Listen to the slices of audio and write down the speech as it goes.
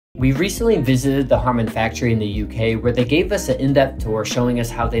We recently visited the Harman factory in the UK where they gave us an in-depth tour showing us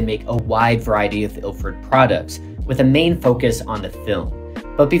how they make a wide variety of Ilford products, with a main focus on the film.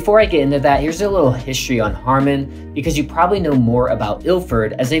 But before I get into that, here's a little history on Harman, because you probably know more about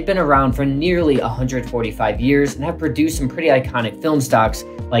Ilford as they've been around for nearly 145 years and have produced some pretty iconic film stocks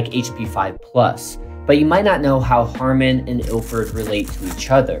like HP5+. But you might not know how Harman and Ilford relate to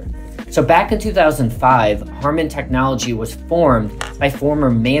each other. So back in 2005, Harman Technology was formed by former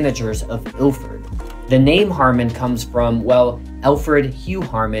managers of Ilford. The name Harman comes from, well, Alfred Hugh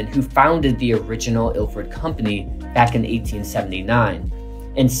Harman, who founded the original Ilford company back in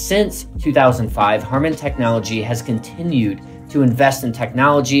 1879. And since 2005, Harman Technology has continued to invest in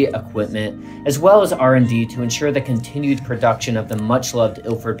technology, equipment, as well as R&D to ensure the continued production of the much-loved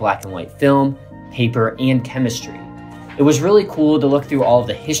Ilford black and white film, paper, and chemistry. It was really cool to look through all of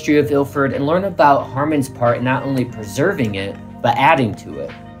the history of Ilford and learn about Harman's part in not only preserving it, but adding to it.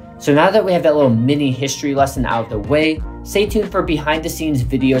 So now that we have that little mini history lesson out of the way, stay tuned for behind the scenes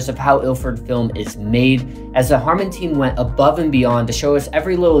videos of how Ilford film is made, as the Harman team went above and beyond to show us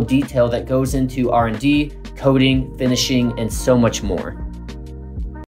every little detail that goes into R&D, coding, finishing, and so much more.